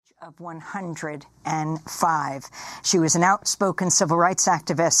of 105. She was an outspoken civil rights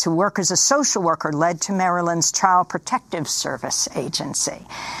activist who worked as a social worker led to Maryland's Child Protective Service Agency.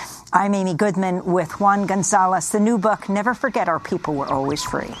 I'm Amy Goodman with Juan Gonzalez. The new book, Never Forget Our People Were Always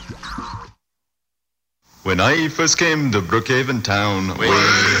Free. When I first came to Brookhaven town, way,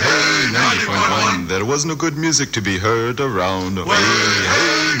 hey, 90.1, there was no good music to be heard around. Way,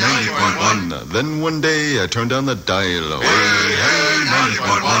 hey, 90.1, then one day I turned down the dial. Way, hey,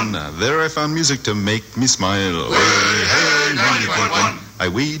 90.1, there I found music to make me smile. Way, hey, 90.1, I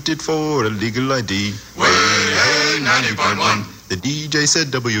waited for a legal ID. Way, hey, 90.1, the DJ said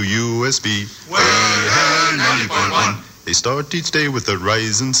WUSB. Way, hey, 90.1, they start each day with the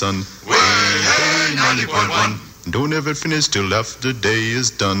rising sun. Way, hey, 90.1, don't ever finish till after day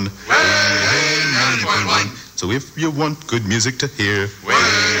is done. Way, hey, 90.1, so if you want good music to hear, way,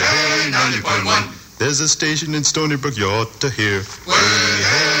 hey, 90.1, there's a station in Stony Brook you ought to hear. Way,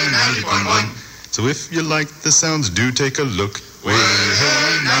 hey, 90.1, so if you like the sounds, do take a look. Way,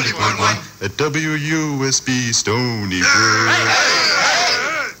 hey, 90.1, at WUSB Stony Brook.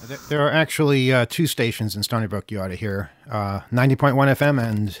 There are actually two stations in Stony Brook you ought to hear, 90.1 FM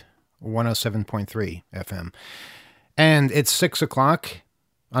and 107.3 FM. And it's 6 o'clock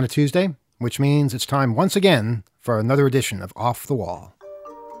on a Tuesday, which means it's time once again for another edition of Off the Wall.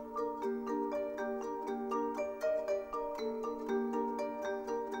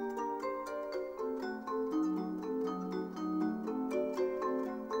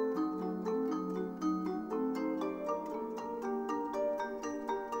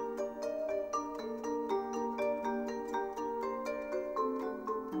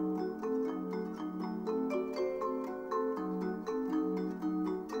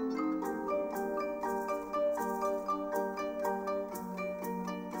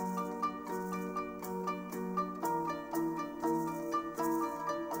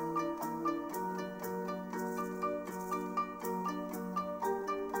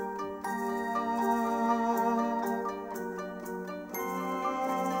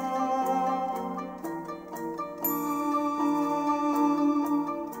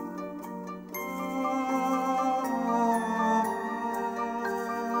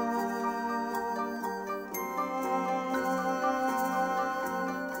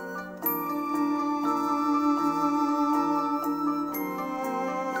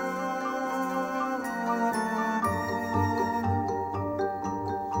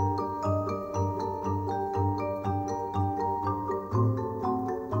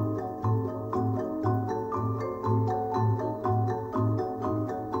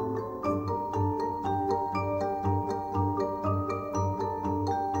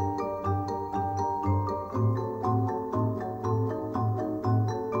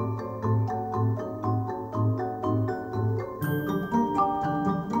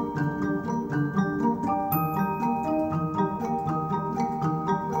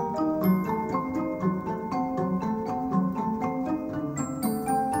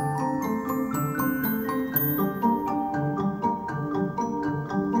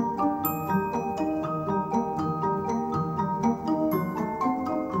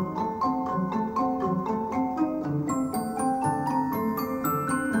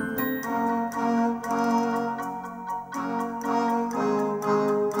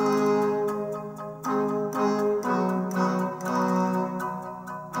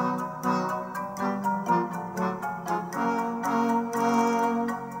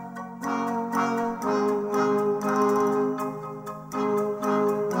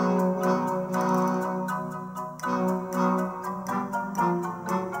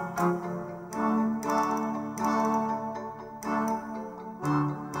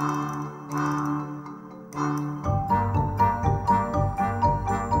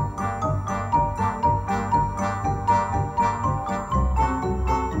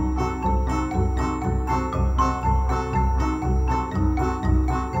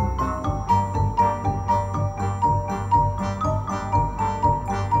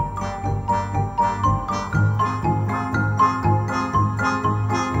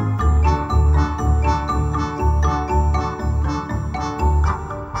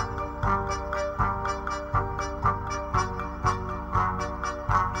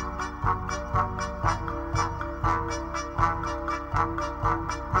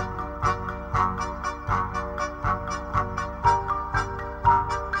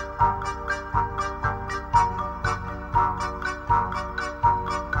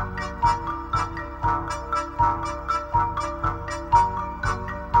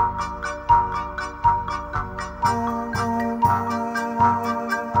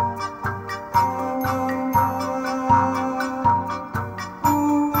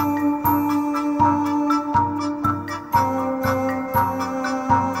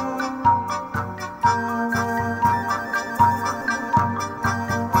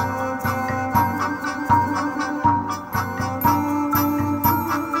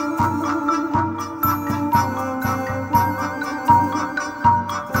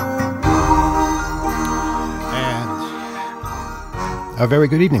 A very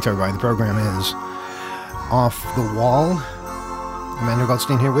good evening to everybody. The program is Off the Wall. Amanda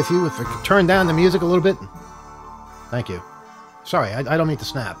Goldstein here with you. If I could turn down the music a little bit. Thank you. Sorry, I don't mean to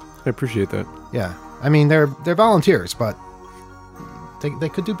snap. I appreciate that. Yeah. I mean, they're volunteers, but they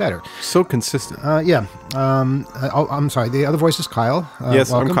could do better. So consistent. Yeah. I'm sorry. The other voice is Kyle.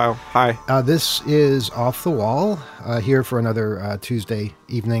 Yes, welcome. I'm Kyle. Hi. This is Off the Wall, here for another Tuesday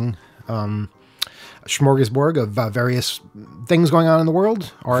evening smorgasbord of various things going on in the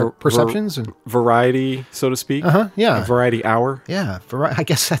world, our perceptions. And variety, so to speak. Yeah. A variety hour. Yeah. I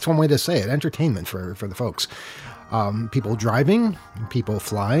guess that's one way to say it. Entertainment for the folks. People driving, people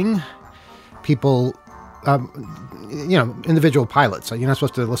flying, people... individual pilots. You're not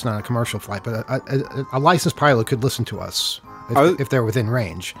supposed to listen on a commercial flight, but a licensed pilot could listen to us if they're within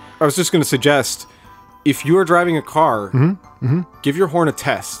range. I was just going to suggest, if you are driving a car, give your horn a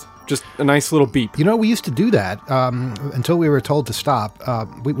test. Just a nice little beep. You know, we used to do that until we were told to stop.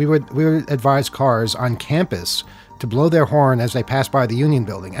 We would advise cars on campus to blow their horn as they pass by the Union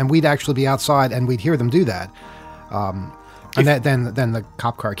Building, and we'd actually be outside and we'd hear them do that. And then the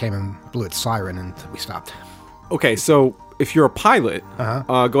cop car came and blew its siren, and we stopped. Okay, so if you're a pilot,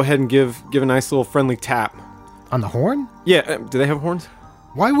 go ahead and give a nice little friendly tap on the horn. Yeah, do they have horns?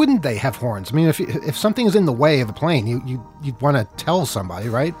 Why wouldn't they have horns? I mean, if something is in the way of the plane, you'd want to tell somebody,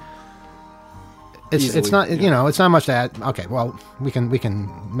 right? It's not it's not much that. Okay, well we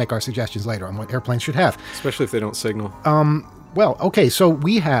can make our suggestions later on what airplanes should have, especially if they don't signal. Well, okay, so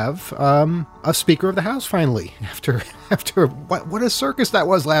we have a Speaker of the House finally after what a circus that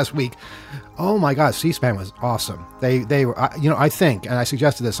was last week. Oh my God, C-SPAN was awesome. They were I think, and I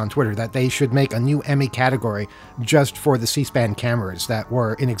suggested this on Twitter, that they should make a new Emmy category just for the C-SPAN cameras that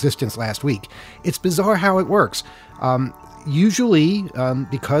were in existence last week. It's bizarre how it works. Usually,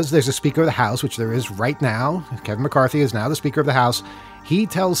 because there's a Speaker of the House, which there is right now, Kevin McCarthy is now the Speaker of the House, he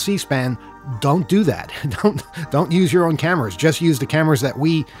tells C-SPAN, don't do that. Don't use your own cameras. Just use the cameras that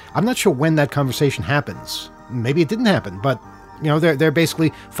I'm not sure when that conversation happens. Maybe it didn't happen, but they're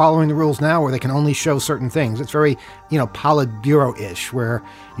basically following the rules now where they can only show certain things. It's very, Politburo-ish, where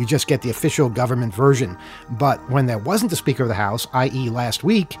you just get the official government version. But when there wasn't a Speaker of the House, i.e. last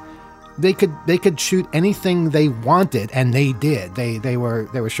week, they could shoot anything they wanted, and they did. They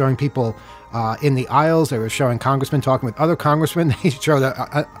were showing people in the aisles. They were showing congressmen talking with other congressmen. They showed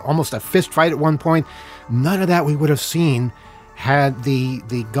almost a fist fight at one point. None of that we would have seen had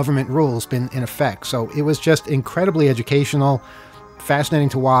the government rules been in effect. So it was just incredibly educational, fascinating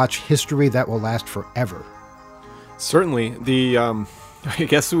to watch, history that will last forever. Certainly. I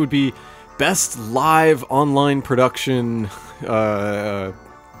guess it would be best live online production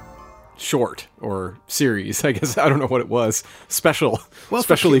short or series. I guess I don't know what it was. Special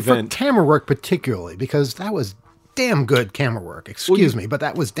event. For camera work particularly, because that was damn good camera work. Excuse me, but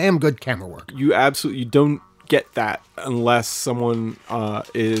that was damn good camera work. You don't get that unless someone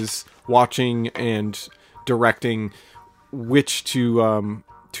is watching and directing which to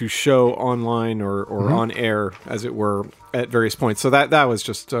show online or on air, as it were, at various points. So that was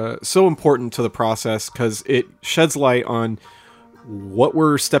just so important to the process, because it sheds light on what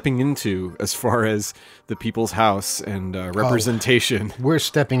we're stepping into as far as the people's house and representation. We're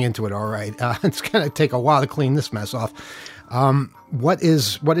stepping into it, all right. It's going to take a while to clean this mess off. What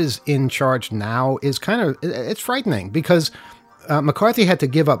is in charge now is it's frightening, because McCarthy had to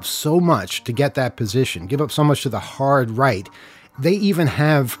give up so much to get that position, give up so much to the hard right. They even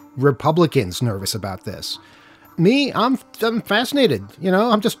have Republicans nervous about this. Me, I'm fascinated.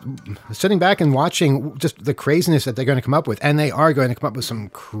 I'm just sitting back and watching just the craziness that they're going to come up with. And they are going to come up with some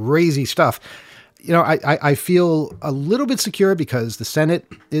crazy stuff. I feel a little bit secure because the Senate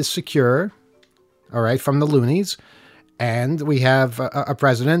is secure, all right, from the loonies. And we have a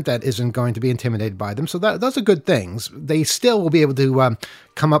president that isn't going to be intimidated by them. So those are good things. They still will be able to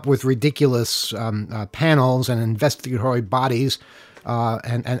come up with ridiculous panels and investigatory bodies.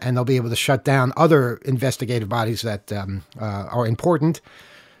 And they'll be able to shut down other investigative bodies that are important.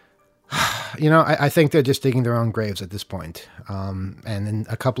 I think they're just digging their own graves at this point. And in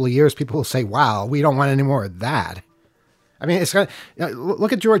a couple of years, people will say, wow, we don't want any more of that. I mean, it's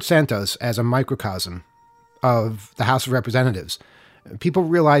look at George Santos as a microcosm of the House of Representatives. People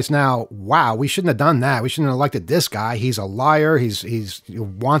realize now, wow, we shouldn't have done that. We shouldn't have elected this guy. He's a liar. He's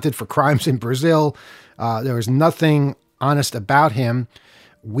wanted for crimes in Brazil. There was nothing honest about him.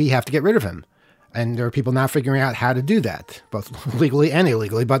 We have to get rid of him. And there are people now figuring out how to do that, both legally and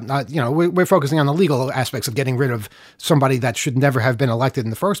illegally. But, we're focusing on the legal aspects of getting rid of somebody that should never have been elected in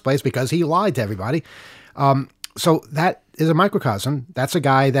the first place because he lied to everybody. So that is a microcosm. That's a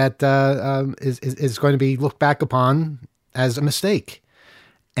guy that is going to be looked back upon as a mistake.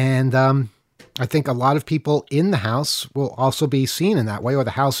 And I think a lot of people in the House will also be seen in that way, or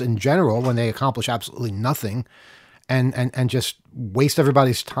the House in general, when they accomplish absolutely nothing and just waste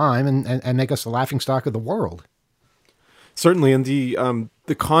everybody's time and make us the laughingstock of the world. Certainly, and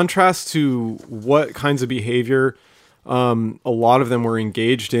the contrast to what kinds of behavior a lot of them were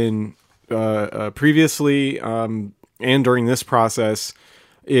engaged in previously and during this process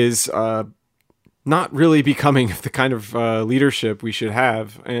is not really becoming the kind of leadership we should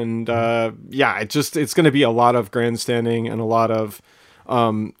have. And it's going to be a lot of grandstanding and a lot of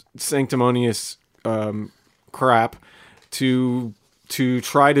sanctimonious crap to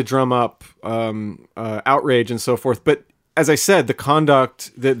try to drum up outrage and so forth. But as I said, the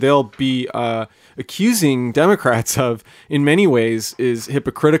conduct that they'll be accusing Democrats of in many ways is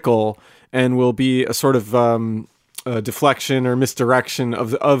hypocritical and will be a sort of deflection or misdirection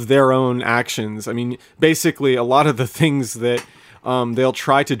of their own actions. I mean, basically, a lot of the things that they'll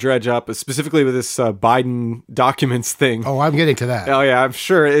try to dredge up, specifically with this Biden documents thing. Oh, I'm getting to that. Oh yeah, I'm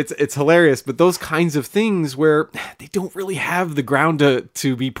sure it's hilarious. But those kinds of things where they don't really have the ground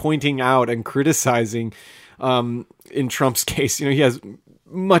to be pointing out and criticizing. In Trump's case, he has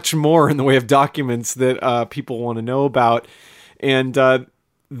much more in the way of documents that people want to know about, and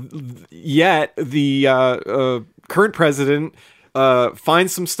yet the current president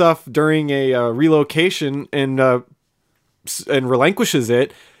finds some stuff during a relocation and relinquishes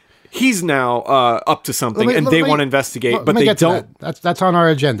it. He's now up to something, and they want to investigate, but they don't. That's on our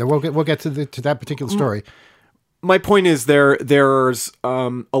agenda. We'll get to that particular story. My point is there's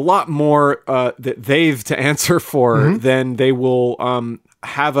a lot more that they've to answer for than they will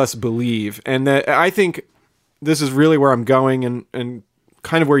have us believe. And that I think this is really where I'm going and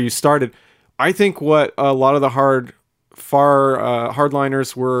kind of where you started. I think what a lot of the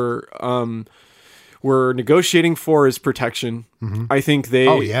hardliners were negotiating for is protection. I think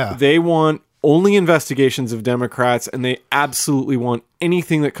they want only investigations of Democrats, and they absolutely want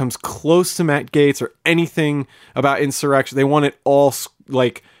anything that comes close to Matt Gaetz or anything about insurrection. They want it all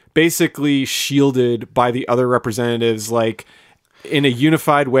basically shielded by the other representatives, in a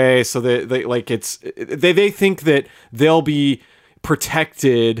unified way, so that they think that they'll be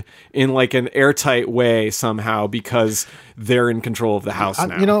protected in an airtight way somehow because they're in control of the House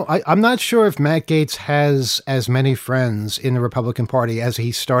now. I'm not sure if Matt Gaetz has as many friends in the Republican Party as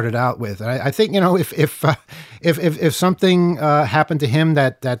he started out with. I think if something happened to him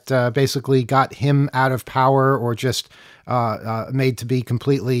that basically got him out of power or just made to be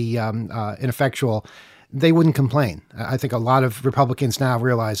completely ineffectual, they wouldn't complain. I think a lot of Republicans now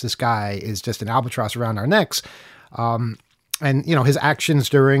realize this guy is just an albatross around our necks. And his actions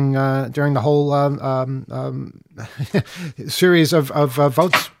during the whole series of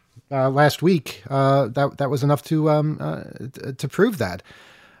votes last week that was enough to prove that.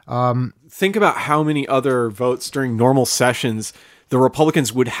 Think about how many other votes during normal sessions the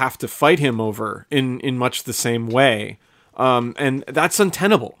Republicans would have to fight him over in much the same way, and that's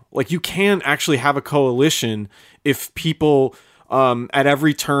untenable. You can't actually have a coalition if people at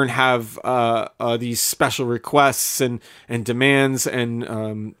every turn have these special requests and demands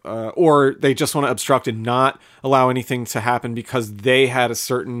and or they just want to obstruct and not allow anything to happen because they had a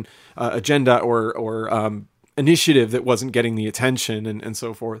certain agenda or initiative that wasn't getting the attention and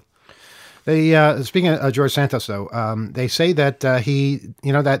so forth. They speaking of George Santos, though, they say that he,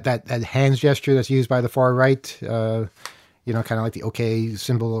 that hands gesture that's used by the far right, kind of like the OK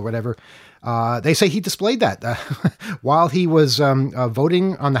symbol or whatever. They say he displayed that while he was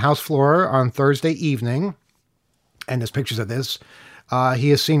voting on the House floor on Thursday evening. And there's pictures of this. He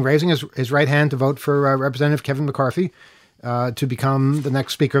is seen raising his right hand to vote for Representative Kevin McCarthy to become the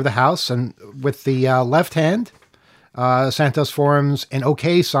next Speaker of the House. And with the left hand, Santos forms an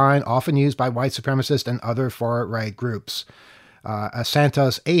OK sign often used by white supremacists and other far-right groups. A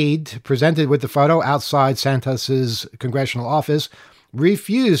Santos aide presented with the photo outside Santos's congressional office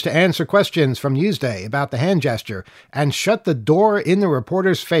refused to answer questions from Newsday about the hand gesture and shut the door in the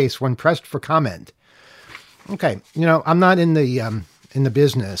reporter's face when pressed for comment. Okay, I'm not in the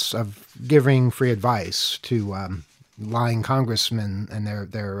business of giving free advice to lying congressmen and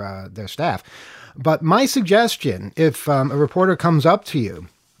their staff, but my suggestion: if a reporter comes up to you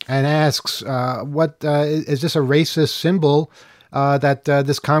and asks, "What is this a racist symbol?" that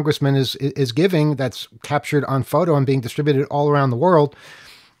this congressman is giving that's captured on photo and being distributed all around the world,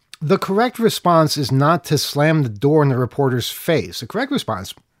 the correct response is not to slam the door in the reporter's face. The correct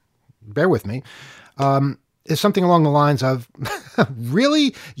response, bear with me, is something along the lines of,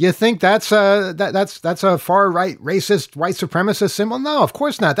 Really? You think that's a far right racist white supremacist symbol? No, of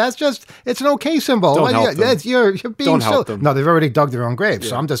course not. It's an okay symbol. Don't help them. You're being Don't help them. No, they've already dug their own grave.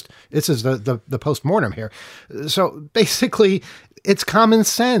 So this is the post-mortem here. So basically, it's common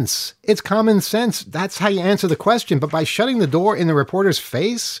sense. It's common sense. That's how you answer the question. But by shutting the door in the reporter's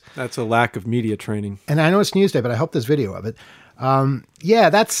face, that's a lack of media training. And I know it's Newsday, but I hope there's video of it.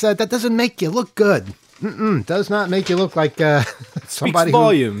 That doesn't make you look good. Does not make you look like somebody. Speaks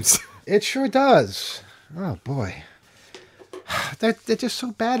volumes. It sure does. Oh boy, they're just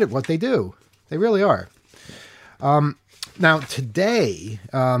so bad at what they do. They really are. Now today,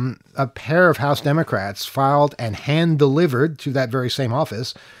 a pair of House Democrats filed and hand-delivered to that very same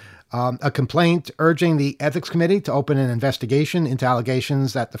office a complaint urging the Ethics Committee to open an investigation into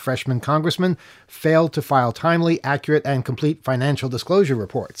allegations that the freshman congressman failed to file timely, accurate, and complete financial disclosure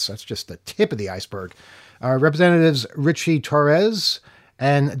reports. That's just the tip of the iceberg. Representatives Richie Torres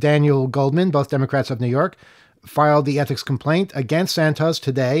and Daniel Goldman, both Democrats of New York, filed the ethics complaint against Santos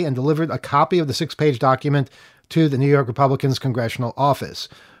today and delivered a copy of the 6-page document to the New York Republicans' congressional office.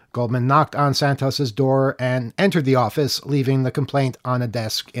 Goldman knocked on Santos's door and entered the office, leaving the complaint on a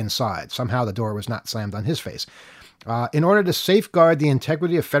desk inside. Somehow the door was not slammed on his face. In order to safeguard the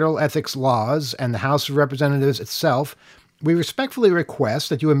integrity of federal ethics laws and the House of Representatives itself, we respectfully request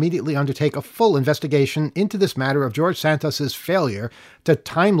that you immediately undertake a full investigation into this matter of George Santos's failure to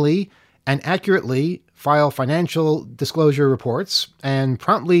timely and accurately file financial disclosure reports and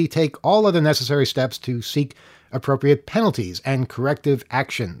promptly take all other necessary steps to seek appropriate penalties and corrective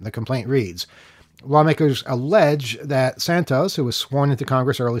action, the complaint reads. Lawmakers allege that Santos, who was sworn into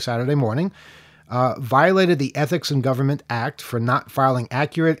Congress early Saturday morning, violated the Ethics in Government Act for not filing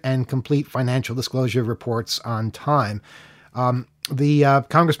accurate and complete financial disclosure reports on time. The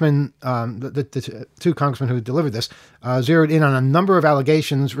congressman, the two congressmen who delivered this, zeroed in on a number of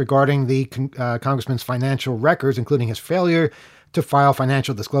allegations regarding the congressman's financial records, including his failure to file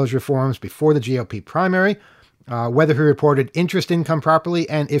financial disclosure forms before the GOP primary, whether he reported interest income properly,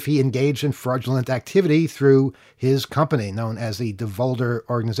 and if he engaged in fraudulent activity through his company, known as the DeVolder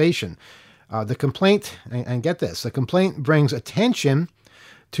Organization. The complaint, and get this, the complaint brings attention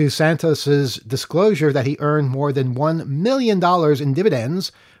to Santos's disclosure that he earned more than $1 million in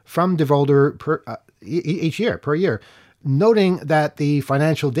dividends from DeVolder per year, noting that the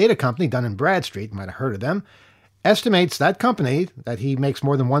financial data company, Dun & Bradstreet, you might have heard of them, estimates that company, that he makes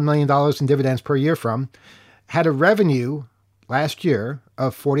more than $1 million in dividends per year from, had a revenue last year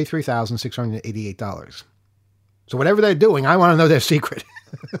of $43,688. So whatever they're doing, I want to know their secret.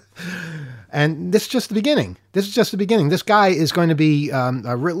 And this is just the beginning. This guy is going to be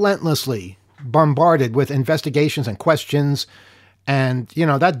relentlessly bombarded with investigations and questions. And,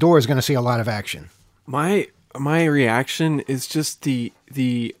 that door is going to see a lot of action. My reaction is just the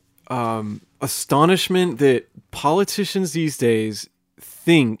astonishment that politicians these days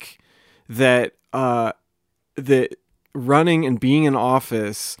think that that running and being in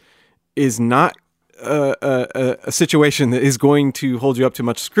office is not a situation that is going to hold you up to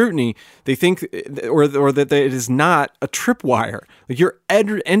much scrutiny. They think, or that it is not a tripwire. Like you're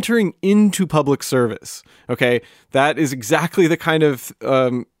entering into public service. Okay, that is exactly the kind of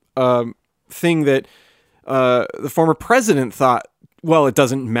thing that the former president thought. Well, it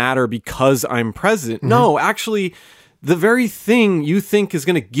doesn't matter because I'm president. Mm-hmm. No, actually, the very thing you think is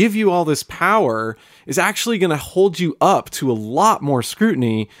going to give you all this power is actually going to hold you up to a lot more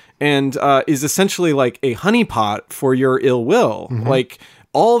scrutiny and is essentially like a honeypot for your ill will. Mm-hmm. Like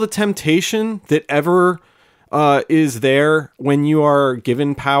all the temptation that ever is there when you are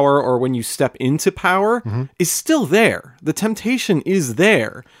given power or when you step into power mm-hmm. is still there. The temptation is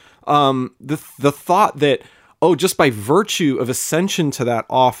there. The thought that, just by virtue of ascension to that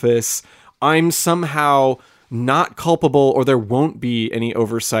office, I'm somehow not culpable or there won't be any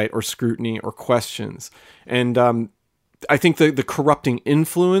oversight or scrutiny or questions. And I think the corrupting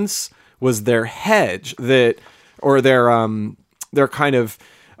influence was their hedge or their kind of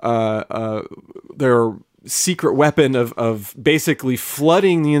their secret weapon of basically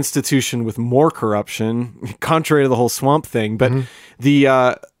flooding the institution with more corruption, contrary to the whole swamp thing, but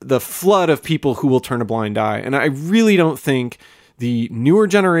mm-hmm. the flood of people who will turn a blind eye. And I really don't think the newer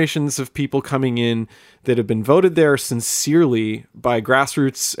generations of people coming in that have been voted there sincerely by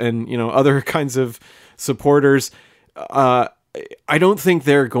grassroots and other kinds of supporters, I don't think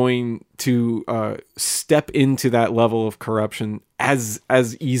they're going to step into that level of corruption as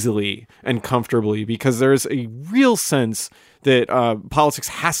easily and comfortably, because there's a real sense that politics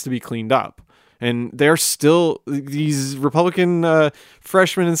has to be cleaned up. And they're still, these Republican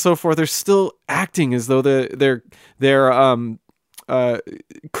freshmen and so forth, they're still acting as though they're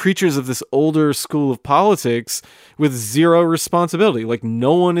creatures of this older school of politics with zero responsibility. Like,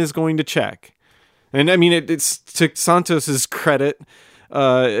 no one is going to check. And I mean, it's to Santos's credit,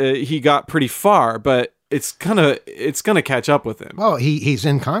 he got pretty far, but it's gonna catch up with him. Well, he's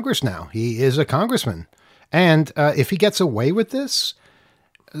in Congress now. He is a congressman. And if he gets away with this,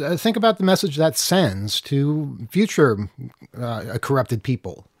 think about the message that sends to future corrupted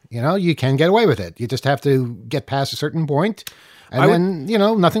people. You know, you can get away with it. You just have to get past a certain point, and then, you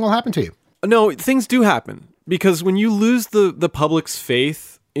know, nothing will happen to you. No, things do happen. Because when you lose the public's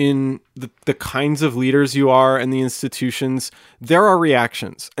faith in the kinds of leaders you are and the institutions, there are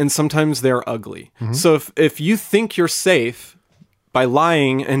reactions, and sometimes they're ugly. Mm-hmm. So if you think you're safe by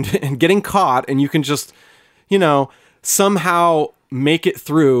lying and getting caught, and you can just, you know, somehow make it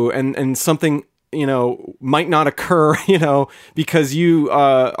through, and something, you know, might not occur, you know, because you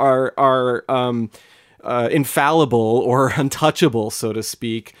are infallible or untouchable, so to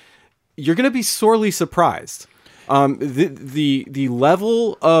speak, you're going to be sorely surprised. The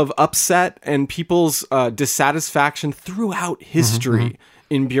level of upset and people's dissatisfaction throughout history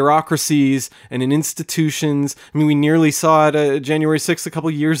in bureaucracies and in institutions. I mean, we nearly saw it January 6th a couple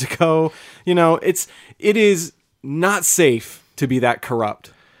of years ago. You know, it is not safe to be that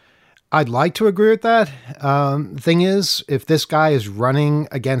corrupt. I'd like to agree with that. Thing is, if this guy is running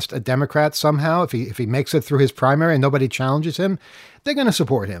against a Democrat somehow, if he makes it through his primary and nobody challenges him, they're going to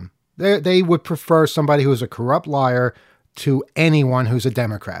support him. They would prefer somebody who's a corrupt liar to anyone who's a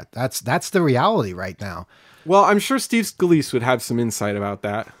Democrat. That's the reality right now. Well, I'm sure Steve Scalise would have some insight about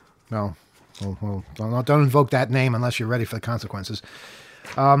that. No, well, don't invoke that name unless you're ready for the consequences.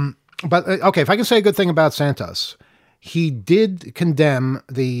 But okay, if I can say a good thing about Santos, he did condemn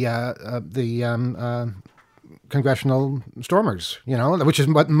the congressional stormers, you know, which is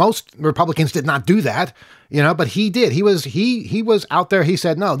what most Republicans did not do that, you know, but he did. He was out there. He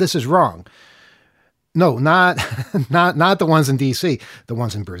said, no, this is wrong. No, not the ones in DC, the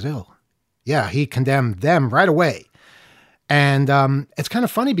ones in Brazil. Yeah, he condemned them right away. And it's kind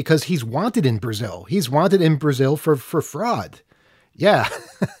of funny because he's wanted in Brazil. He's wanted in Brazil for fraud. Yeah.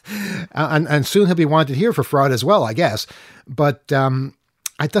 and soon he'll be wanted here for fraud as well, I guess. But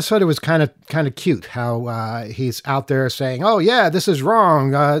I just thought it was kind of cute how he's out there saying, oh, yeah, this is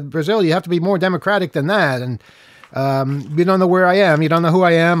wrong. Brazil, you have to be more democratic than that. And you don't know where I am. You don't know who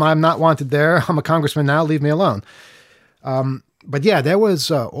I am. I'm not wanted there. I'm a congressman now. Leave me alone. But yeah, there was,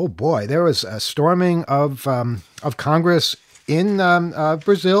 there was a storming of Congress in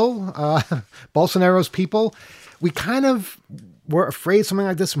Brazil, Bolsonaro's people. We kind of were afraid something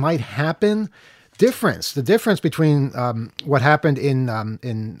like this might happen. The difference between what happened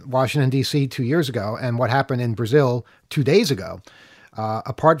in Washington, D.C. 2 years ago and what happened in Brazil 2 days ago,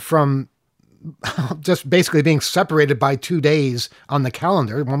 apart from just basically being separated by 2 days on the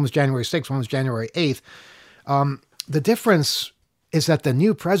calendar, one was January 6th, one was January 8th, the difference is that the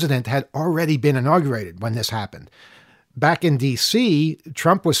new president had already been inaugurated when this happened. Back in D.C.,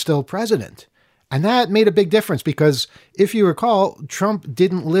 Trump was still president. And that made a big difference because, if you recall, Trump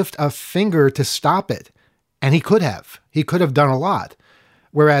didn't lift a finger to stop it. And he could have. He could have done a lot.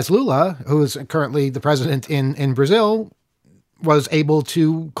 Whereas Lula, who is currently the president in Brazil, was able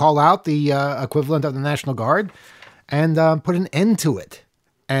to call out the equivalent of the National Guard and put an end to it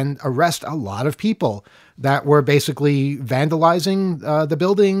and arrest a lot of people that were basically vandalizing the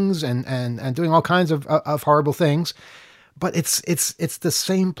buildings and doing all kinds of horrible things. But it's the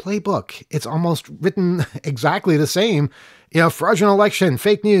same playbook. It's almost written exactly the same. You know, fraudulent election,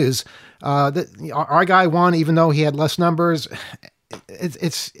 fake news. Our guy won even though he had less numbers.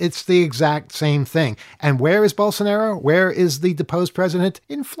 It's the exact same thing. And where is Bolsonaro? Where is the deposed president?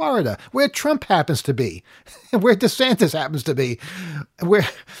 In Florida, where Trump happens to be, where DeSantis happens to be,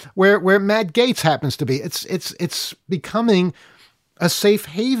 where Matt Gaetz happens to be. It's becoming a safe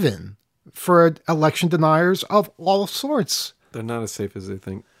haven for election deniers of all sorts. They're not as safe as they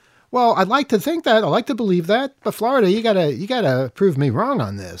think. Well, I'd like to think that. I'd like to believe that. But Florida, you gotta prove me wrong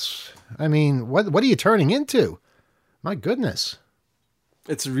on this. I mean, what are you turning into? My goodness.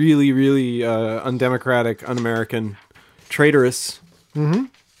 It's really, really undemocratic, un-American, traitorous. Mm-hmm.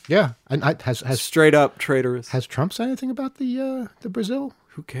 Yeah, and has straight up traitorous. Has Trump said anything about the Brazil?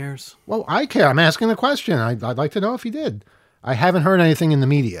 Who cares? Well, I care. I'm asking the question. I'd like to know if he did. I haven't heard anything in the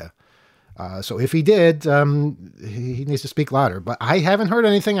media. So if he did, he needs to speak louder. But I haven't heard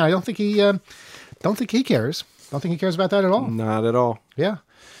anything. I don't think he cares. Don't think he cares about that at all. Not at all. Yeah.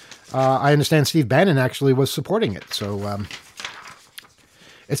 I understand Steve Bannon actually was supporting it. So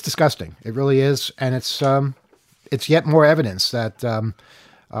it's disgusting. It really is. And it's yet more evidence that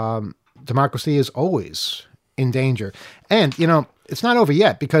democracy is always in danger. And, it's not over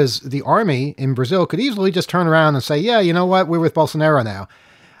yet, because the army in Brazil could easily just turn around and say, yeah, you know what, we're with Bolsonaro now.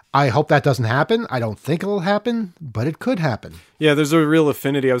 I hope that doesn't happen. I don't think it'll happen, but it could happen. Yeah, there's a real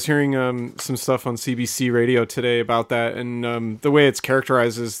affinity. I was hearing some stuff on CBC radio today about that, and the way it's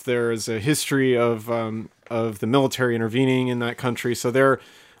characterized is there is a history of the military intervening in that country. So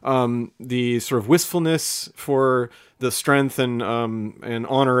the sort of wistfulness for the strength and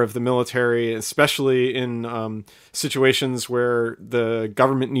honor of the military, especially in situations where the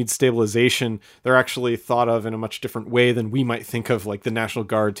government needs stabilization, they're actually thought of in a much different way than we might think of, like the National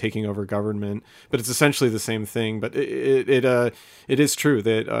Guard taking over government. But it's essentially the same thing. But it is true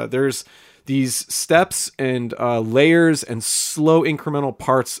that there's these steps and layers and slow incremental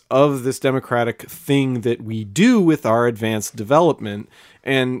parts of this democratic thing that we do with our advanced development.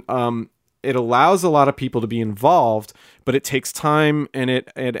 And it allows a lot of people to be involved, but it takes time, and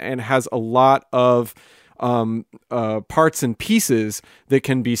it has a lot of parts and pieces that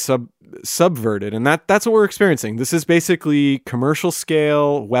can be subverted. And that's what we're experiencing. This is basically commercial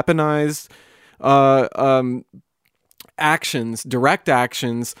scale, weaponized actions, direct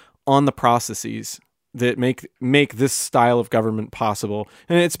actions on the processes that make this style of government possible.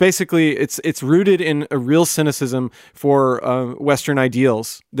 And it's basically it's rooted in a real cynicism for Western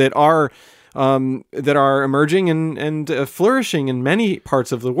ideals that are emerging and flourishing in many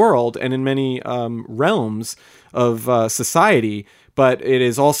parts of the world and in many realms of society. But it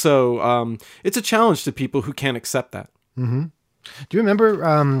is also it's a challenge to people who can't accept that. Mm-hmm. Do you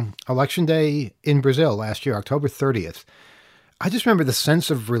remember Election Day in Brazil last year, October 30th? I just remember the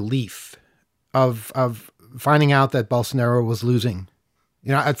sense of relief of finding out that Bolsonaro was losing.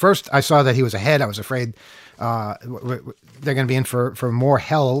 At first I saw that he was ahead. I was afraid they're going to be in for more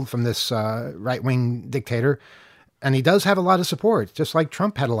hell from this right-wing dictator. And he does have a lot of support, just like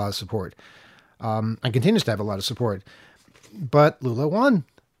Trump had a lot of support, and continues to have a lot of support. But Lula won,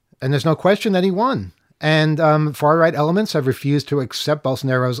 and there's no question that he won. And far-right elements have refused to accept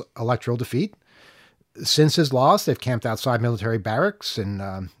Bolsonaro's electoral defeat. Since his loss, they've camped outside military barracks in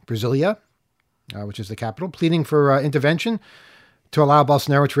Brasilia, which is the capital, pleading for intervention to allow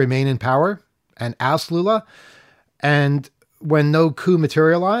Bolsonaro to remain in power and oust Lula. And when no coup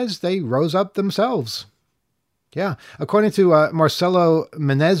materialized, they rose up themselves. Yeah. According to Marcelo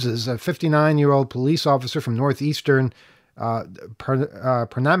Menezes, a 59-year-old police officer from northeastern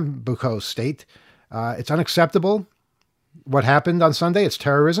Pernambuco state, it's unacceptable what happened on Sunday. It's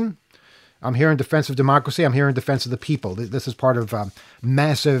terrorism. I'm here in defense of democracy. I'm here in defense of the people. This is part of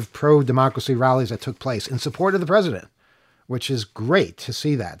massive pro-democracy rallies that took place in support of the president, which is great to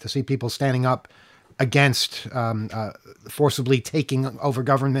see to see people standing up against forcibly taking over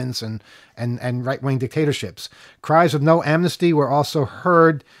governments and right-wing dictatorships. Cries of no amnesty were also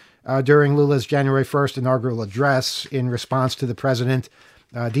heard during Lula's January 1st inaugural address in response to the president,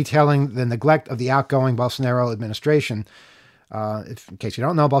 detailing the neglect of the outgoing Bolsonaro administration. In case you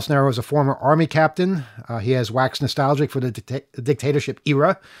don't know, Bolsonaro was a former army captain. He has waxed nostalgic for the dictatorship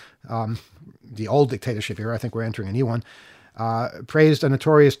era, the old dictatorship era. I think we're entering a new one. Praised a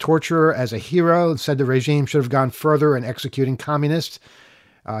notorious torturer as a hero and said the regime should have gone further in executing communists.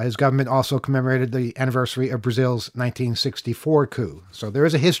 His government also commemorated the anniversary of Brazil's 1964 coup. So there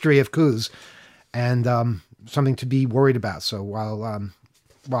is a history of coups and something to be worried about. So while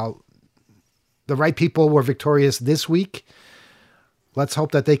the right people were victorious this week, let's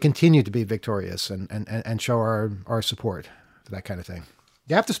hope that they continue to be victorious and show our support for that kind of thing.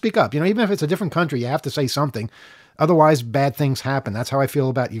 You have to speak up. Even if it's a different country, you have to say something. Otherwise, bad things happen. That's how I feel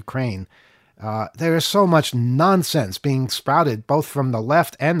about Ukraine. There is so much nonsense being sprouted, both from the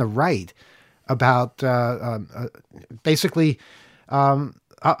left and the right, about basically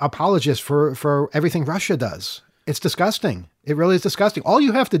apologists for everything Russia does. It's disgusting. It really is disgusting. All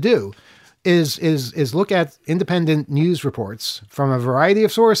you have to do is look at independent news reports from a variety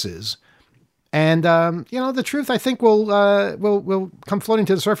of sources, and the truth I think will come floating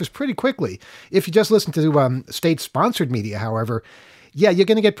to the surface pretty quickly. If you just listen to state-sponsored media, however, you're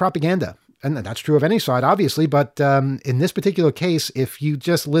going to get propaganda, and that's true of any side, obviously. But in this particular case, if you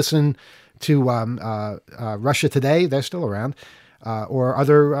just listen to Russia Today, they're still around, or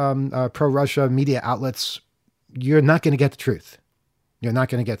other pro-Russia media outlets, you're not going to get the truth. You're not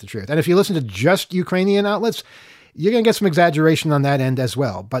going to get the truth. And if you listen to just Ukrainian outlets, you're going to get some exaggeration on that end as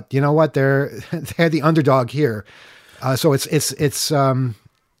well. But you know what? They're the underdog here. So it's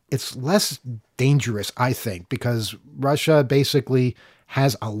less dangerous, I think, because Russia basically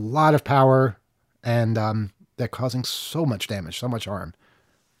has a lot of power and they're causing so much damage, so much harm.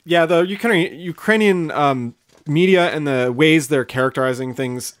 Yeah, the Ukrainian media and the ways they're characterizing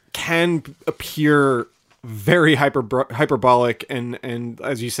things can appear very hyperbolic and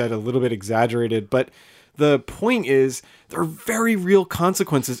as you said, a little bit exaggerated. But the point is, there are very real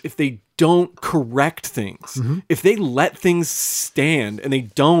consequences if they don't correct things. If they let things stand and they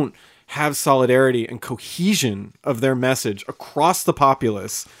don't have solidarity and cohesion of their message across the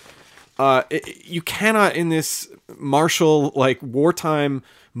populace, you cannot, in this martial, like, wartime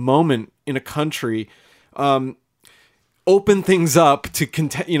moment in a country, open things up to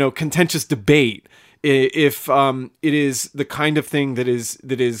contentious debate. If it is the kind of thing that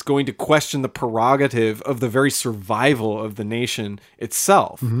is going to question the prerogative of the very survival of the nation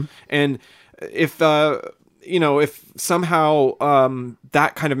itself, and if somehow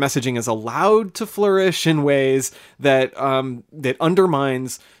that kind of messaging is allowed to flourish in ways that that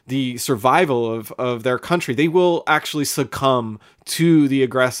undermines the survival of their country, they will actually succumb to the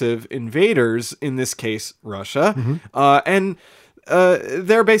aggressive invaders, in this case Russia, and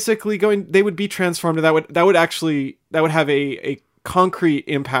they're basically they would be transformed, and that would have a concrete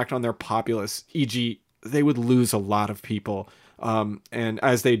impact on their populace, e.g. they would lose a lot of people, and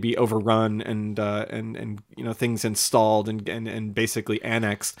as they'd be overrun and things installed and basically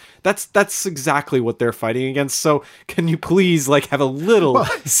annexed. That's exactly what they're fighting against. So can you please have a little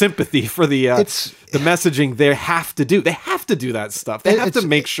sympathy for the messaging they have to do? They have to do that stuff. They have to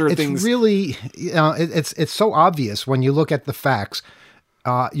make sure things really, it's so obvious when you look at the facts.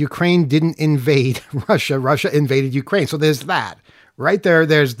 Ukraine didn't invade Russia. Russia invaded Ukraine. So there's that right there.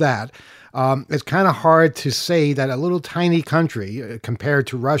 There's that. It's kind of hard to say that a little tiny country compared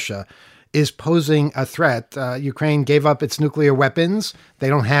to Russia is posing a threat. Ukraine gave up its nuclear weapons. They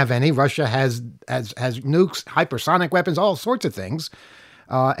don't have any. Russia has nukes, hypersonic weapons, all sorts of things.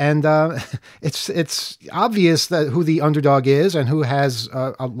 And it's obvious that who the underdog is and who has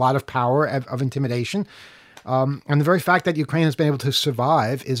a lot of power of intimidation. And the very fact that Ukraine has been able to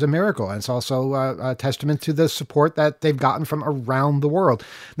survive is a miracle. And it's also a testament to the support that they've gotten from around the world.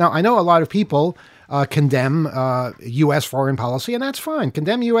 Now, I know a lot of people condemn U.S. foreign policy, and that's fine.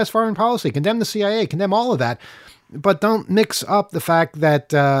 Condemn U.S. foreign policy, condemn the CIA, condemn all of that. But don't mix up the fact that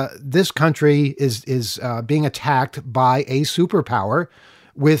this country is being attacked by a superpower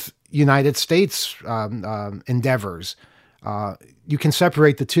with United States endeavors. You can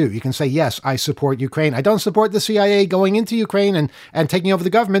separate the two. You can say, yes, I support Ukraine. I don't support the CIA going into Ukraine and taking over the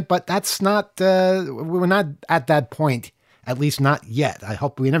government, but that's not, we're not at that point, at least not yet. I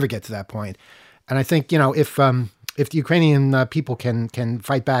hope we never get to that point. And I think, if the Ukrainian people can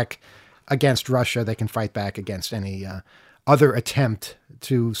fight back against Russia, they can fight back against any other attempt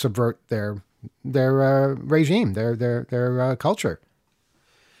to subvert their regime, their culture.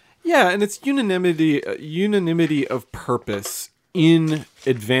 Yeah, and it's unanimity of purpose in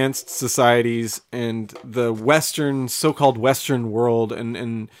advanced societies and the Western, so-called Western world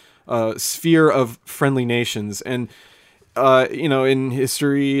and sphere of friendly nations. And, in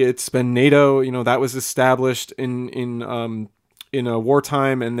history, it's been NATO, that was established in a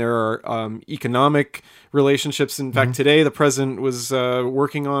wartime, and there are economic relationships. In fact, today the president was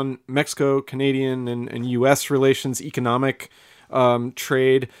working on Mexico, Canadian, and U.S. relations, economic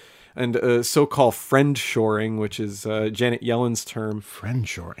trade, and so-called friend-shoring, which is Janet Yellen's term.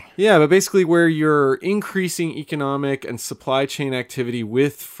 Friend-shoring. Yeah, but basically where you're increasing economic and supply chain activity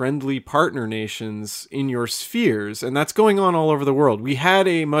with friendly partner nations in your spheres, and that's going on all over the world. We had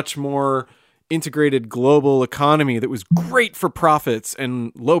a much more integrated global economy that was great for profits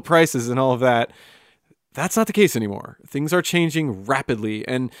and low prices and all of that. That's not the case anymore. Things are changing rapidly.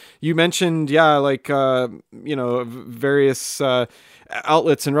 And you mentioned, various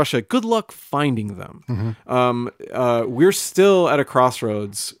outlets in Russia. Good luck finding them. We're still at a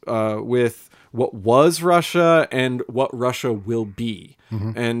crossroads with what was Russia and what Russia will be.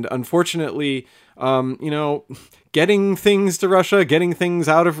 And unfortunately, getting things to Russia, getting things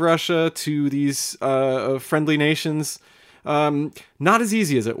out of Russia to these friendly nations, not as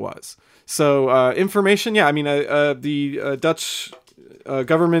easy as it was. So information, the Dutch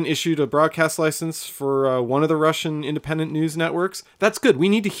government issued a broadcast license for one of the Russian independent news networks. That's good. We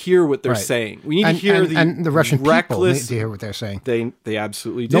need to hear what they're saying. We need to hear and the Russian people need to hear what they're saying. They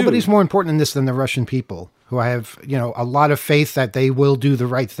absolutely do. Nobody's more important in this than the Russian people, who I have a lot of faith that they will do the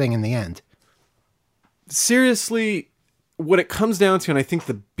right thing in the end. Seriously, what it comes down to, and I think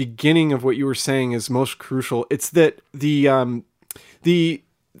the beginning of what you were saying is most crucial, it's that the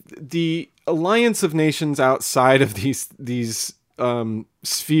alliance of nations outside of these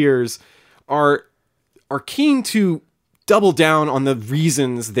spheres are keen to double down on the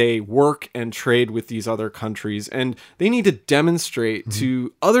reasons they work and trade with these other countries, and they need to demonstrate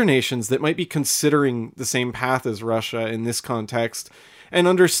to other nations that might be considering the same path as Russia in this context, and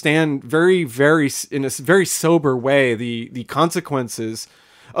understand very, in a very sober way the consequences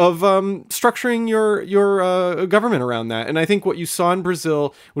of structuring your government around that. And I think what you saw in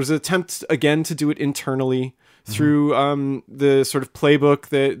Brazil was an attempt again to do it internally through the sort of playbook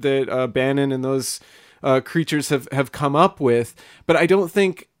that Bannon and those creatures have come up with. But I don't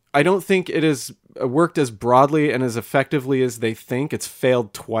think it has worked as broadly and as effectively as they think. It's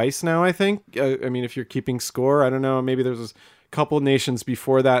failed twice now, I think. I mean, if you're keeping score, I don't know. Maybe there was a couple nations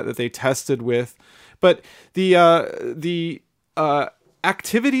before that they tested with. But the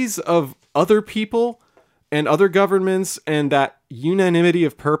activities of other people and other governments and that unanimity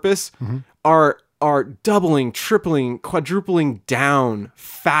of purpose are doubling, tripling, quadrupling down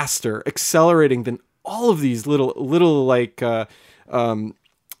faster, accelerating than all of these little like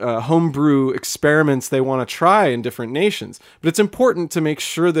homebrew experiments they want to try in different nations. But it's important to make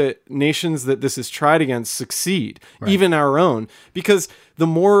sure that nations that this is tried against succeed, even our own, because the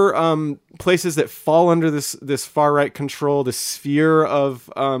more places that fall under this far right control, this sphere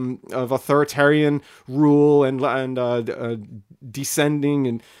of authoritarian rule and descending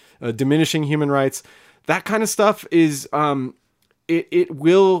and diminishing human rights, that kind of stuff is it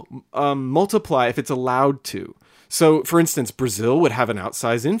will multiply if it's allowed to. So, for instance, Brazil would have an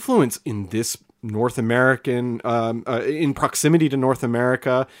outsized influence in this North American, in proximity to North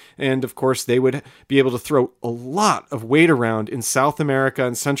America. And of course, they would be able to throw a lot of weight around in South America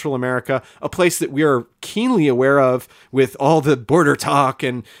and Central America, a place that we are keenly aware of with all the border talk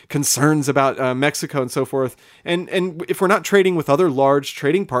and concerns about Mexico and so forth. And if we're not trading with other large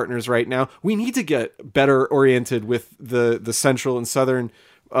trading partners right now, we need to get better oriented with the central and southern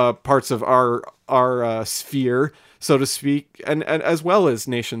parts of our sphere, so to speak, and as well as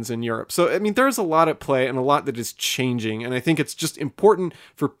nations in Europe. So, I mean, there's a lot at play and a lot that is changing. And I think it's just important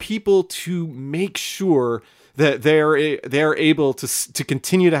for people to make sure that they are able to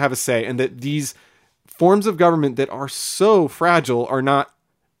continue to have a say, and that these forms of government that are so fragile are not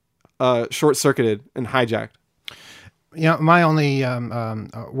short-circuited and hijacked. My only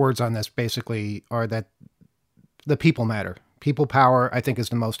words on this basically are that the people matter. People power, I think, is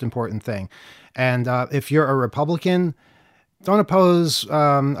the most important thing. And if you're a Republican, don't oppose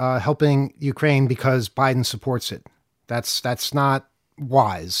helping Ukraine because Biden supports it. That's not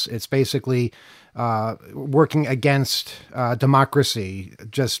wise. It's basically working against democracy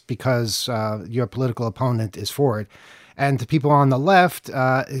just because your political opponent is for it. And to people on the left,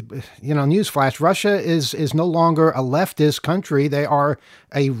 newsflash, Russia is no longer a leftist country. They are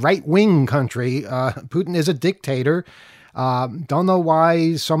a right-wing country. Putin is a dictator. Don't know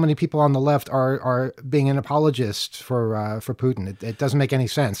why so many people on the left are being an apologist for Putin. It doesn't make any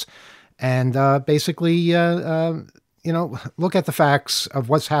sense. And basically, look at the facts of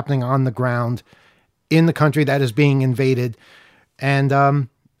what's happening on the ground in the country that is being invaded, and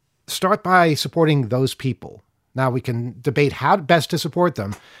start by supporting those people. Now, we can debate how best to support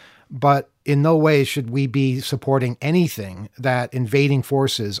them, but in no way should we be supporting anything that invading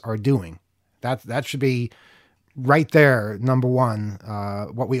forces are doing. That should be right there, number one,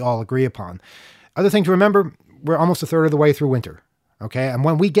 what we all agree upon. Other thing to remember, we're almost a third of the way through winter, okay? And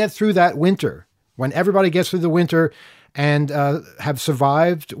when we get through that winter, when everybody gets through the winter and have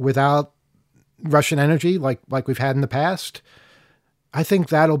survived without Russian energy like we've had in the past, I think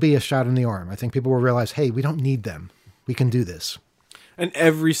that'll be a shot in the arm. I think people will realize, hey, we don't need them. We can do this. And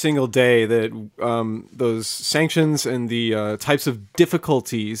every single day that those sanctions and the types of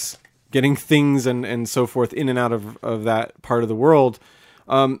difficulties getting things and so forth in and out of that part of the world,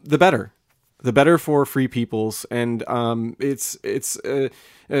 the better for free peoples. And it's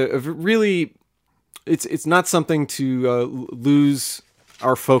really not something to lose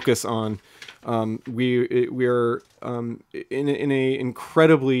our focus on. We are in a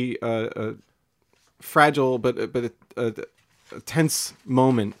incredibly fragile but a tense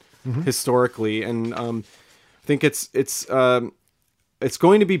moment historically, and I think it's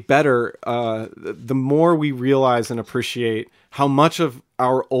going to be better the more we realize and appreciate how much of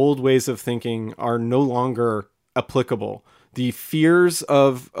our old ways of thinking are no longer applicable. The fears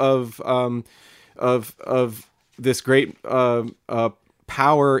of this great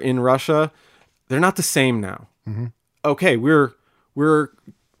power in Russia, they're not the same now. Mm-hmm. Okay, we're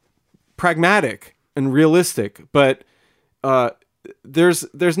pragmatic and realistic, but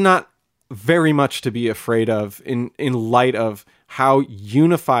there's not very much to be afraid of in light of how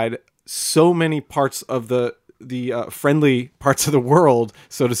unified so many parts of the friendly parts of the world,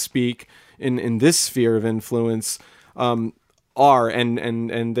 so to speak, in this sphere of influence are,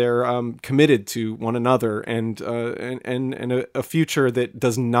 and they're committed to one another and a future that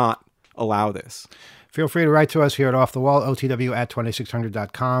does not allow this. Feel free to write to us here at Off the Wall,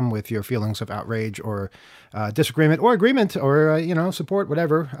 otw@2600.com, with your feelings of outrage or disagreement or agreement or, support,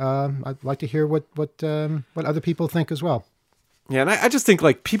 whatever. I'd like to hear what other people think as well. Yeah, and I just think,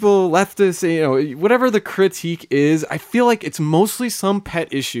 like, people leftists, whatever the critique is, I feel like it's mostly some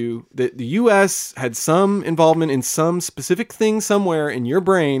pet issue that the U.S. had some involvement in some specific thing somewhere in your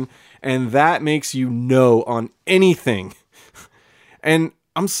brain, and that makes you no on anything. And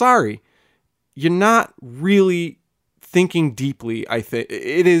I'm sorry, you're not really thinking deeply, I think.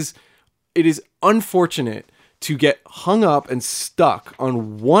 It is unfortunate to get hung up and stuck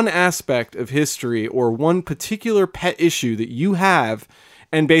on one aspect of history or one particular pet issue that you have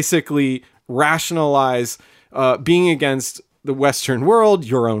and basically rationalize being against the Western world,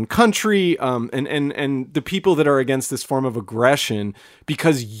 your own country, and the people that are against this form of aggression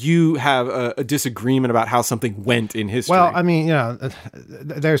because you have a disagreement about how something went in history. Well, I mean,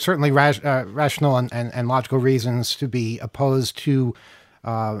 there's certainly rational and logical reasons to be opposed to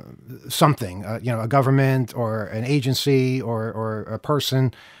something, a government or an agency or a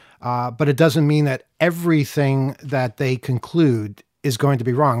person, but it doesn't mean that everything that they conclude is going to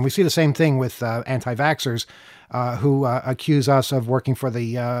be wrong. We see the same thing with anti-vaxxers who accuse us of working for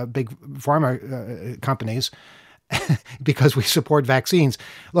the big pharma companies because we support vaccines.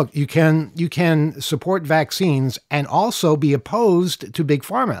 Look, you can support vaccines and also be opposed to big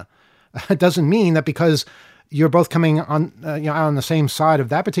pharma. It doesn't mean that because you're both coming on, out on the same side of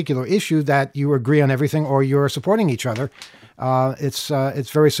that particular issue that you agree on everything or you're supporting each other. It's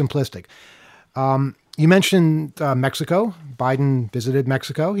very simplistic. You mentioned Mexico. Biden visited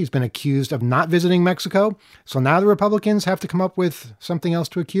Mexico. He's been accused of not visiting Mexico. So now the Republicans have to come up with something else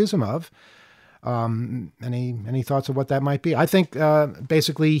to accuse him of. Any thoughts of what that might be? I think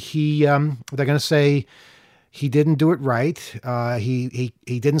basically they're going to say he didn't do it right. He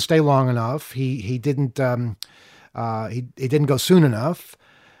didn't stay long enough. He didn't go soon enough.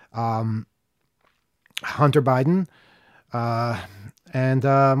 Hunter Biden. And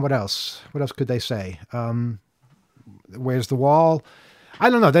what else? What else could they say? Where's the wall? I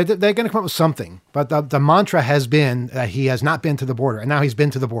don't know. They're going to come up with something. But the mantra has been that he has not been to the border, and now he's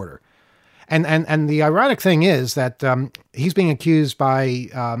been to the border. And the ironic thing is that he's being accused by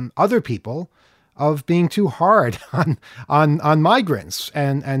other people of being too hard on migrants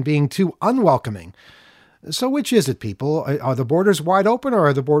and being too unwelcoming. So which is it, people? Are the borders wide open or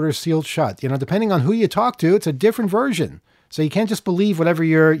are the borders sealed shut? Depending on who you talk to, it's a different version. So you can't just believe whatever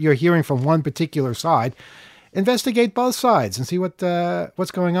you're hearing from one particular side. Investigate both sides and see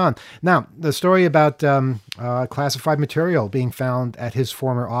what's going on. Now, the story about classified material being found at his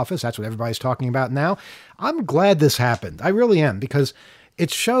former office, that's what everybody's talking about now. I'm glad this happened. I really am, because it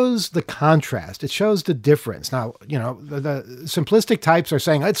shows the contrast. It shows the difference. Now, the simplistic types are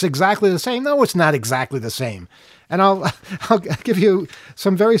saying it's exactly the same. No, it's not exactly the same. And I'll give you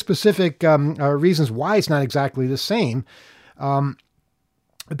some very specific reasons why it's not exactly the same.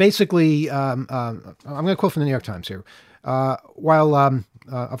 Basically, I'm going to quote from the New York Times here. While,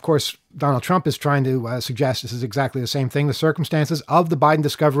 of course, Donald Trump is trying to suggest this is exactly the same thing, the circumstances of the Biden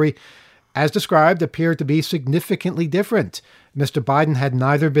discovery, as described, appear to be significantly different. Mr. Biden had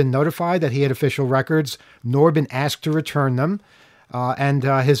neither been notified that he had official records nor been asked to return them. And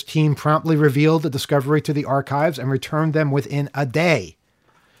his team promptly revealed the discovery to the archives and returned them within a day.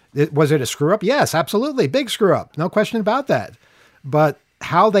 Was it a screw up? Yes, absolutely. Big screw up. No question about that. But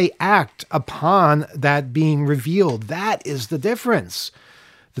how they act upon that being revealed, that is the difference.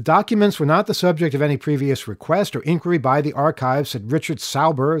 The documents were not the subject of any previous request or inquiry by the archives, said Richard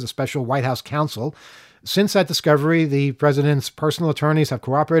Sauber, the special White House counsel. Since that discovery, the president's personal attorneys have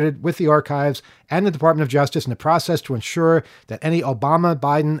cooperated with the archives and the Department of Justice in the process to ensure that any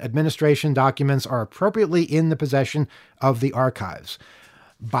Obama-Biden administration documents are appropriately in the possession of the archives.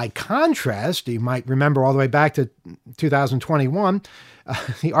 By contrast, you might remember all the way back to 2021,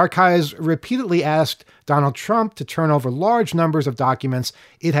 the archives repeatedly asked Donald Trump to turn over large numbers of documents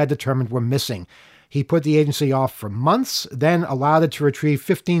it had determined were missing. He put the agency off for months, then allowed it to retrieve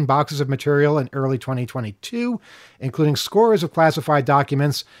 15 boxes of material in early 2022, including scores of classified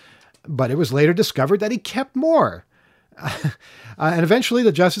documents, but it was later discovered that he kept more. And eventually,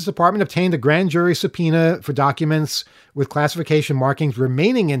 the Justice Department obtained a grand jury subpoena for documents with classification markings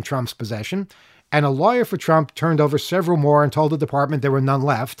remaining in Trump's possession, and a lawyer for Trump turned over several more and told the department there were none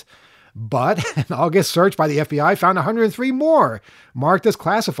left. But an August search by the FBI found 103 more marked as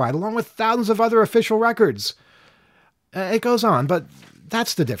classified, along with thousands of other official records. It goes on, but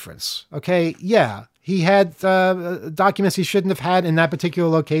that's the difference, okay? Yeah, he had documents he shouldn't have had in that particular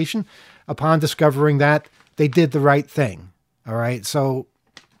location. Upon discovering that, they did the right thing, all right? So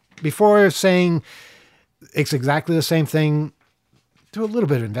before saying it's exactly the same thing. Do a little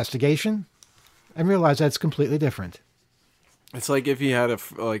bit of investigation and realize that's completely different. It's like if he had a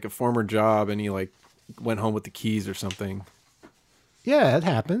former job and he like went home with the keys or something. Yeah, it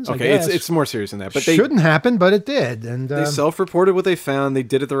happens. Okay, it's more serious than that. But shouldn't happen, but it did. And they self-reported what they found. They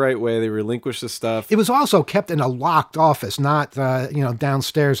did it the right way. They relinquished the stuff. It was also kept in a locked office, not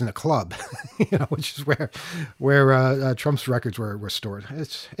downstairs in a club, which is where Trump's records were stored.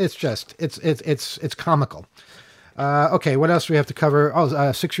 It's comical. Okay, what else do we have to cover? A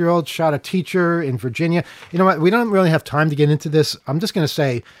 6-year-old shot a teacher in Virginia. You know what? We don't really have time to get into this. I'm just going to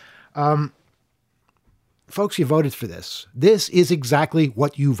say, folks, you voted for this. This is exactly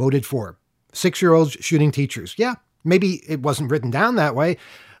what you voted for. 6-year-olds shooting teachers. Yeah, maybe it wasn't written down that way,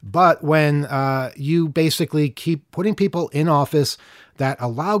 but when you basically keep putting people in office that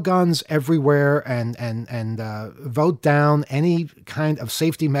allow guns everywhere and vote down any kind of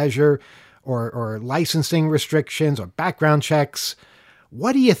safety measure or licensing restrictions or background checks,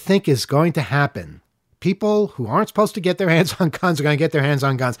 what do you think is going to happen? People who aren't supposed to get their hands on guns are going to get their hands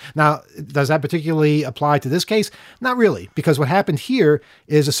on guns. Now, does that particularly apply to this case? Not really, because what happened here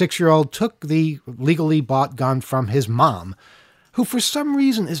is a 6-year-old took the legally bought gun from his mom, who for some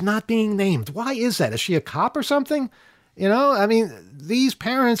reason is not being named. Why is that? Is she a cop or something? These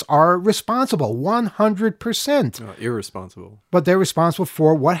parents are responsible, 100%. Irresponsible. But they're responsible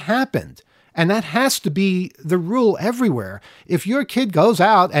for what happened. And that has to be the rule everywhere. If your kid goes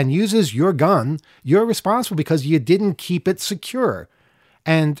out and uses your gun, you're responsible because you didn't keep it secure.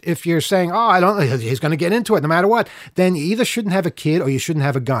 And if you're saying, he's going to get into it no matter what, then you either shouldn't have a kid or you shouldn't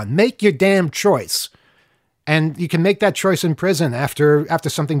have a gun. Make your damn choice. And you can make that choice in prison after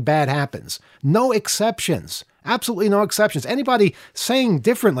something bad happens. No exceptions. Absolutely no exceptions. Anybody saying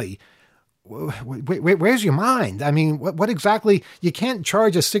differently, where's your mind? I mean, what exactly? You can't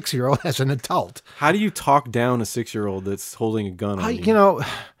charge a 6-year-old as an adult. How do you talk down a 6-year-old that's holding a gun on you?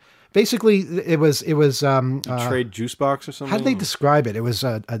 Basically, it was trade juice box or something. How did they describe it? It was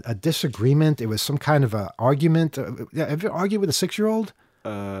a disagreement. It was some kind of a argument. Have you argued with a 6-year-old?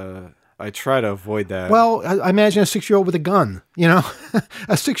 I try to avoid that. Well, I imagine a 6-year-old with a gun, a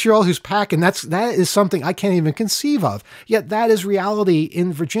 6-year-old who's packing. That is something I can't even conceive of. Yet that is reality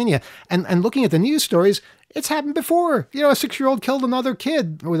in Virginia. And looking at the news stories, it's happened before. A 6-year-old killed another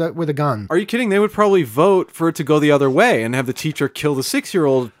kid with a gun. Are you kidding? They would probably vote for it to go the other way and have the teacher kill the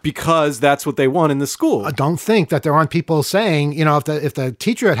 6-year-old because that's what they want in the school. I don't think that there aren't people saying, if the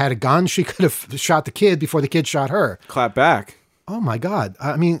teacher had a gun, she could have shot the kid before the kid shot her. Clap back. Oh my God.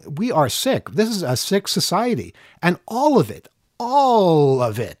 I mean, we are sick. This is a sick society. And all of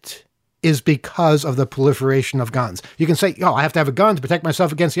it is because of the proliferation of guns. You can say, I have to have a gun to protect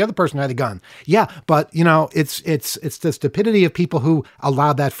myself against the other person who had a gun. Yeah, but it's the stupidity of people who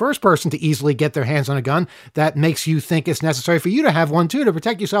allowed that first person to easily get their hands on a gun that makes you think it's necessary for you to have one too to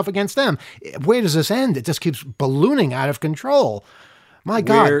protect yourself against them. Where does this end? It just keeps ballooning out of control. My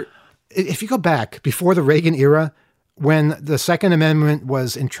God. If you go back before the Reagan era, when the Second Amendment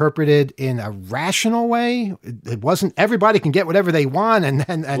was interpreted in a rational way, it wasn't everybody can get whatever they want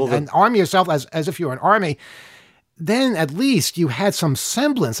and arm yourself as if you were an army, then at least you had some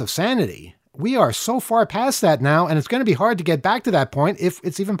semblance of sanity. We are so far past that now, and it's going to be hard to get back to that point if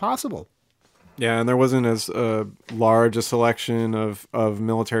it's even possible. Yeah, and there wasn't as large a selection of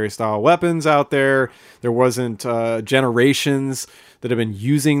military-style weapons out there. There wasn't generations that have been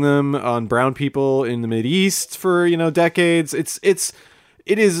using them on brown people in the Mideast for decades. It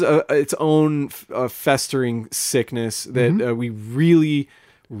is its own festering sickness that we really,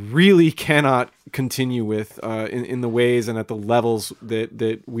 really cannot continue with in the ways and at the levels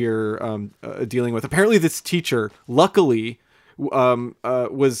that we're dealing with. Apparently, this teacher, luckily,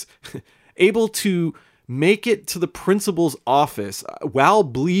 was able to make it to the principal's office while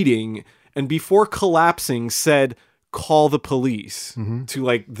bleeding, and before collapsing said, "Call the police," to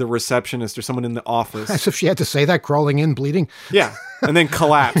like the receptionist or someone in the office. As if she had to say that, crawling in, bleeding. Yeah, and then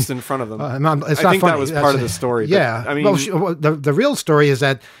collapsed in front of them. I think that was part of the story. Yeah, I mean, the real story is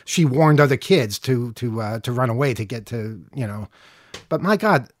that she warned other kids to run away to get to But my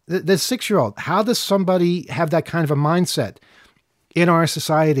God, this 6-year-old, how does somebody have that kind of a mindset? In our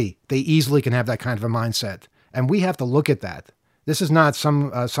society, they easily can have that kind of a mindset. And we have to look at that. This is not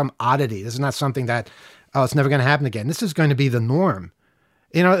some oddity. This is not something that, it's never going to happen again. This is going to be the norm.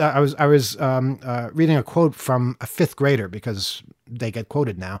 I was reading a quote from a 5th grader because they get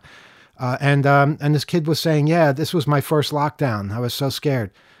quoted now. And this kid was saying, this was my first lockdown. I was so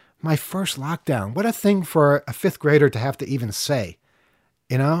scared. My first lockdown. What a thing for a 5th grader to have to even say.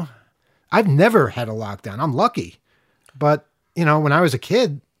 I've never had a lockdown. I'm lucky. But when I was a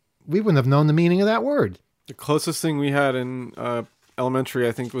kid, we wouldn't have known the meaning of that word. The closest thing we had in elementary,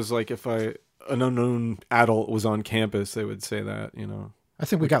 I think, was like if an unknown adult was on campus, they would say that, you know. I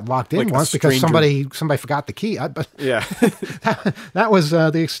think we got locked in like once because somebody forgot the key. But yeah, that was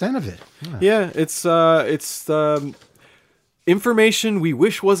the extent of it. Yeah, it's information we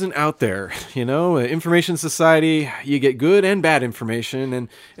wish wasn't out there. You know, information society. You get good and bad information, and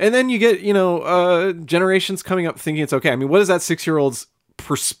then you get generations coming up thinking it's okay. I mean, what is that 6-year-old's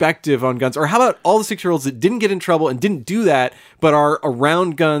perspective on guns? Or how about all the 6-year-olds that didn't get in trouble and didn't do that, but are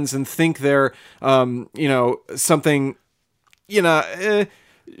around guns and think they're something. That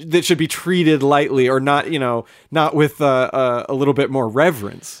should be treated lightly or not with a little bit more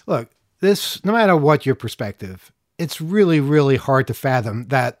reverence. Look, no matter what your perspective, it's really, really hard to fathom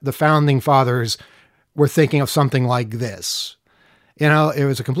that the founding fathers were thinking of something like this. You know, it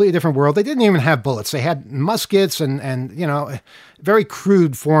was a completely different world. They didn't even have bullets. They had muskets and very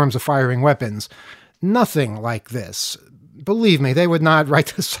crude forms of firing weapons. Nothing like this. Believe me, they would not write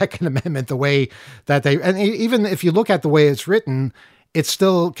the Second Amendment the way that and even if you look at the way it's written, it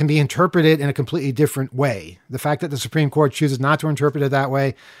still can be interpreted in a completely different way. The fact that the Supreme Court chooses not to interpret it that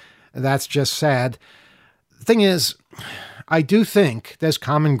way, that's just sad. The thing is, I do think there's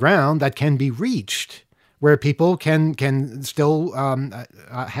common ground that can be reached where people can still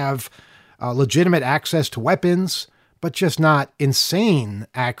have legitimate access to weapons, but just not insane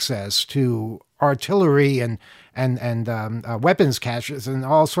access to artillery and weapons caches and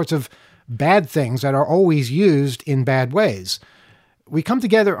all sorts of bad things that are always used in bad ways. We come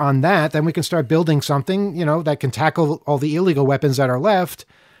together on that, then we can start building something, that can tackle all the illegal weapons that are left.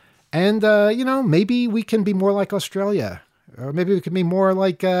 And, maybe we can be more like Australia, or maybe we can be more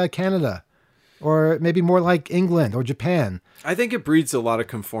like Canada, or maybe more like England or Japan. I think it breeds a lot of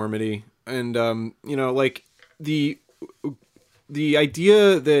conformity. And, like the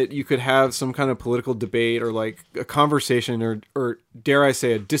idea that you could have some kind of political debate or like a conversation or dare I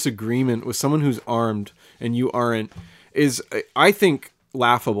say a disagreement with someone who's armed and you aren't is, I think,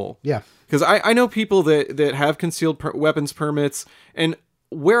 laughable. Yeah. Because I know people that have concealed weapons permits, and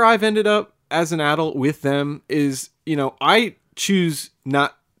where I've ended up as an adult with them is, I choose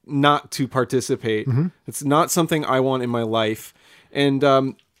not to participate. Mm-hmm. It's not something I want in my life. And,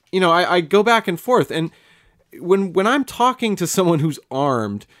 I go back and forth. And when I'm talking to someone who's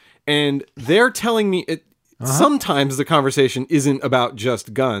armed and they're telling me sometimes the conversation isn't about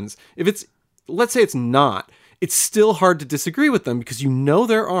just guns. Let's say it's not, it's still hard to disagree with them because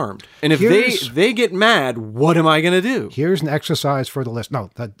they're armed. And if they get mad, what am I going to do? Here's an exercise for the list. No,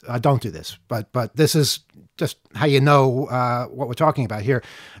 don't do this. But this is just how you know what we're talking about here.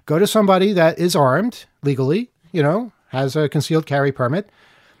 Go to somebody that is armed legally, has a concealed carry permit,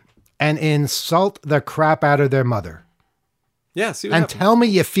 and insult the crap out of their mother. Yeah, see what and happens. Tell me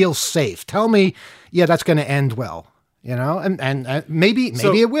you feel safe. Tell me, yeah, that's going to end well. And maybe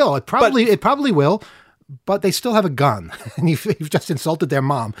it will. It probably will. But they still have a gun, and you've just insulted their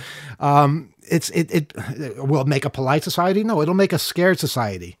mom. It will make a polite society? No, it'll make a scared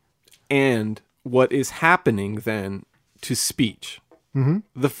society. And what is happening then to speech? Mm-hmm.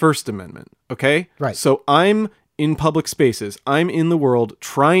 The First Amendment, okay? Right. So I'm in public spaces. I'm in the world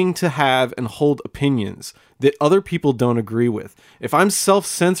trying to have and hold opinions that other people don't agree with. If I'm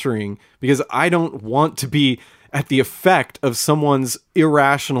self-censoring because I don't want to be at the effect of someone's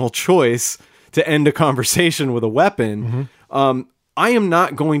irrational choice to end a conversation with a weapon, mm-hmm. I am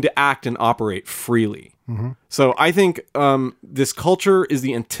not going to act and operate freely. Mm-hmm. So I think this culture is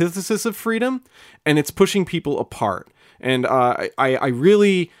the antithesis of freedom, and it's pushing people apart. And I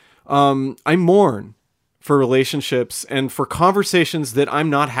really, I mourn for relationships and for conversations that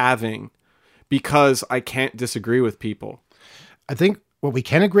I'm not having because I can't disagree with people. I think what we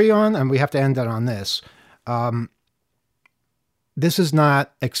can agree on, and we have to end that on this, this is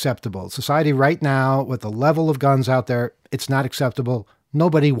not acceptable. Society right now, with the level of guns out there, it's not acceptable.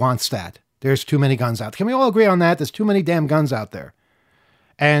 Nobody wants that. There's too many guns out there. Can we all agree on that? There's too many damn guns out there.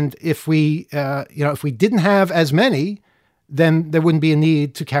 And if we didn't have as many, then there wouldn't be a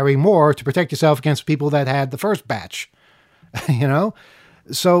need to carry more to protect yourself against people that had the first batch.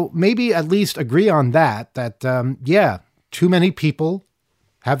 So maybe at least agree on that too many people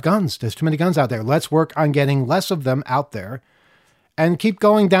have guns. There's too many guns out there. Let's work on getting less of them out there and keep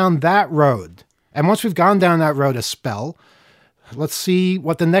going down that road. And once we've gone down that road a spell, let's see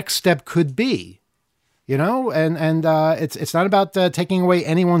what the next step could be. It's not about taking away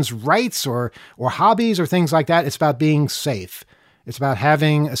anyone's rights or hobbies or things like that. It's about being safe. It's about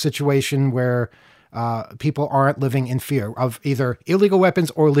having a situation where people aren't living in fear of either illegal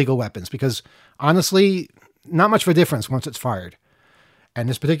weapons or legal weapons, because honestly, not much of a difference once it's fired. And in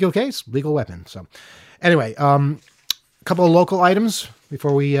this particular case, legal weapon. So anyway, a couple of local items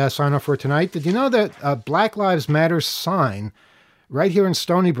before we sign off for tonight. Did you know that Black Lives Matter sign right here in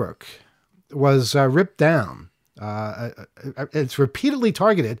Stony Brook was ripped down? It's repeatedly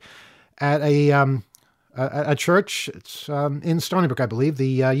targeted at a church. It's in Stony Brook, I believe,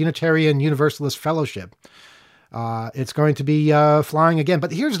 the Unitarian Universalist Fellowship. It's going to be flying again.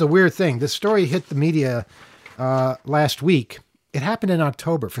 But here's the weird thing. This story hit the media last week. It happened in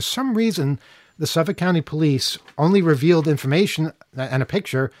October. For some reason, the Suffolk County Police only revealed information and a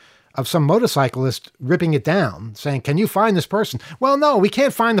picture of some motorcyclist ripping it down, saying, "Can you find this person?" Well, no, we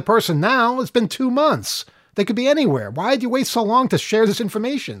can't find the person now. It's been 2 months. They could be anywhere. Why did you wait so long to share this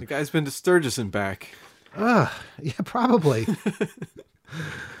information? The guy's been to Sturgis and back. Yeah, probably.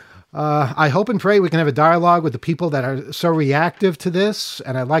 I hope and pray we can have a dialogue with the people that are so reactive to this,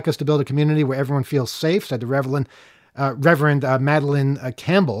 and I'd like us to build a community where everyone feels safe, said the Reverend Madeline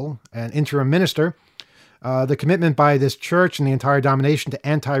Campbell, an interim minister. The commitment by this church and the entire denomination to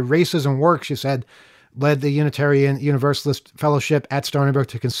anti-racism work, she said, led the Unitarian Universalist Fellowship at Stony Brook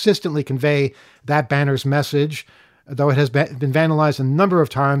to consistently convey that banner's message, though it has been vandalized a number of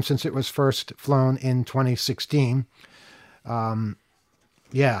times since it was first flown in 2016. Anyone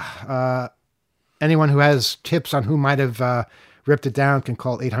who has tips on who might have ripped it down can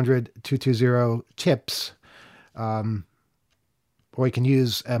call 800-220-TIPS. Or you can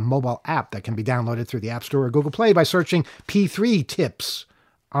use a mobile app that can be downloaded through the App Store or Google Play by searching P3 Tips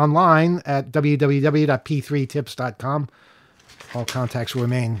online at www.p3tips.com. All contacts will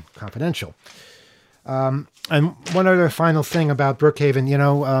remain confidential. And one other final thing about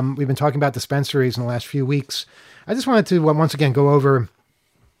Brookhaven, we've been talking about dispensaries in the last few weeks. I just wanted to once again go over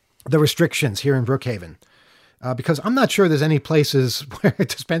the restrictions here in Brookhaven, because I'm not sure there's any places where a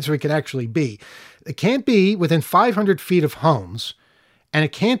dispensary can actually be. It can't be within 500 feet of homes, and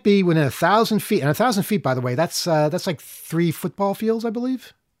it can't be within 1,000 feet. And 1,000 feet, by the way, that's like 3 football fields, I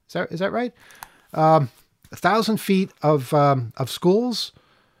believe. Is that right? 1,000 feet of schools,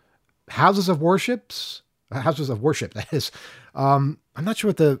 houses of worship, that is. I'm not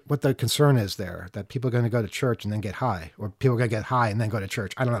sure what the concern is there, that people are going to go to church and then get high, or people are going to get high and then go to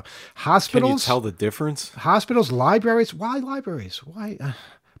church. I don't know. Hospitals. Can you tell the difference? Hospitals, libraries. Why libraries? Why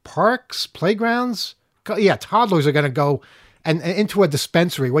parks, playgrounds? Yeah, toddlers are going to go and into a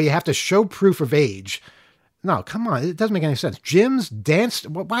dispensary where you have to show proof of age. No, come on. It doesn't make any sense. Gyms, dance.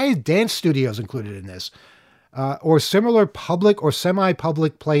 Why is dance studios included in this? Or similar public or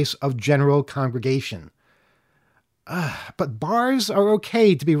semi-public place of general congregation. But bars are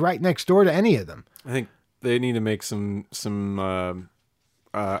okay to be right next door to any of them. I think they need to make some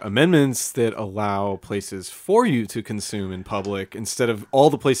amendments that allow places for you to consume in public instead of all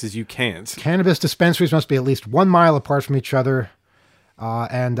the places you can't. Cannabis dispensaries must be at least 1 mile apart from each other,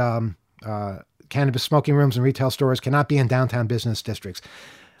 and cannabis smoking rooms and retail stores cannot be in downtown business districts.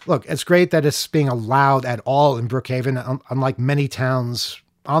 Look, it's great that it's being allowed at all in Brookhaven, unlike many towns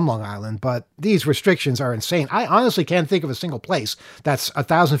on Long Island, but these restrictions are insane. I honestly can't think of a single place that's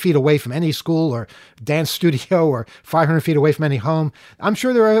 1,000 feet away from any school or dance studio or 500 feet away from any home. I'm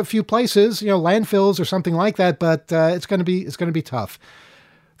sure there are a few places, landfills or something like that, but it's going to be tough.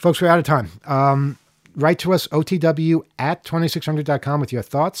 Folks, we're out of time. Write to us, otw@2600.com with your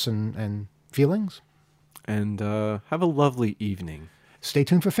thoughts and feelings. And have a lovely evening. Stay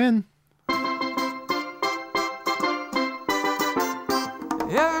tuned for Finn.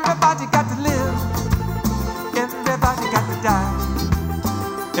 Everybody got to live. Everybody got to die.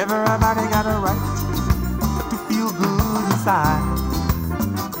 Everybody got a right to feel good inside.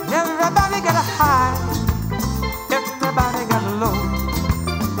 Everybody got a high. Everybody got a low.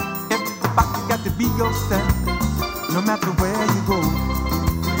 Everybody got to be yourself, no matter where you go.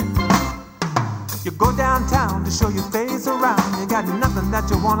 You go downtown to show your face around. You got nothing that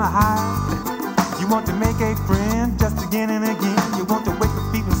you want to hide. You want to make a friend just again and again. You want to wake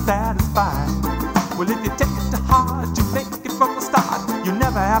up feeling satisfied. Well, if you take it to heart, you make it from the start. You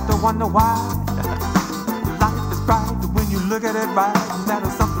never have to wonder why. Life is bright when you look at it right, and that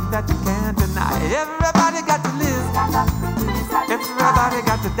is something that you can't deny. Everybody got to live. Everybody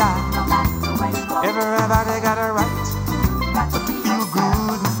got to die. Everybody got a right to feel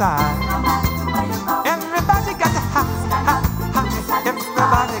good inside. Everybody got to high.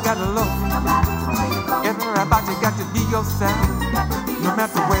 Everybody got to low. Everybody got to be yourself, no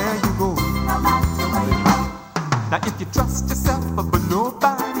matter where you go. Now if you trust yourself but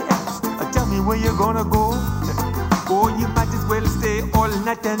nobody else, tell me where you're gonna go. Or you might as well stay all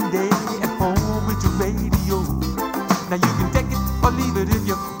night and day at home with your radio. Now you can take it or leave it if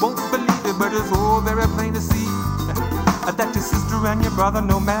you won't believe it, but it's all very plain to see that your sister and your brother,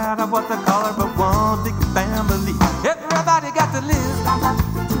 no matter what the color, but one big family. Everybody got to live.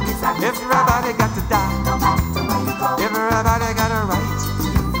 Everybody got to die. Everybody got a right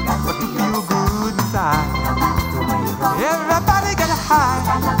to feel good inside. Everybody got a high.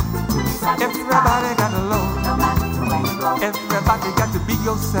 Everybody got a low. Everybody got to be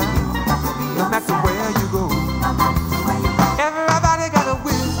yourself, no matter where you go. Everybody got a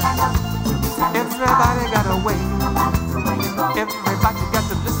will. Everybody got a way. Everybody got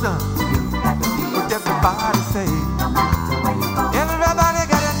to listen what everybody say. Everybody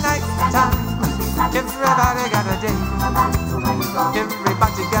got a night time. Everybody got a day.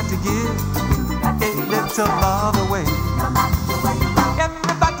 Everybody got to give a little love away.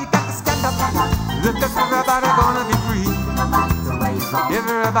 Everybody got to stand up. Everybody gonna be free.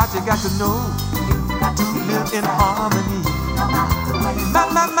 Everybody got to know to live in harmony.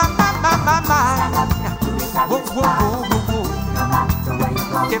 My. Whoa, whoa, whoa, whoa, whoa.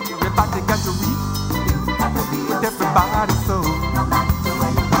 Everybody got to reap with everybody's soul.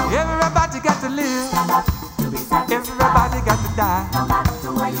 Everybody got to live. Everybody got to die.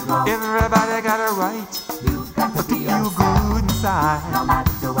 Everybody got a right to feel good inside.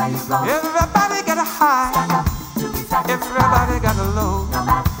 Everybody got a high. Everybody got a low.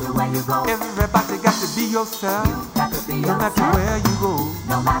 Everybody got to be yourself, no matter where you go.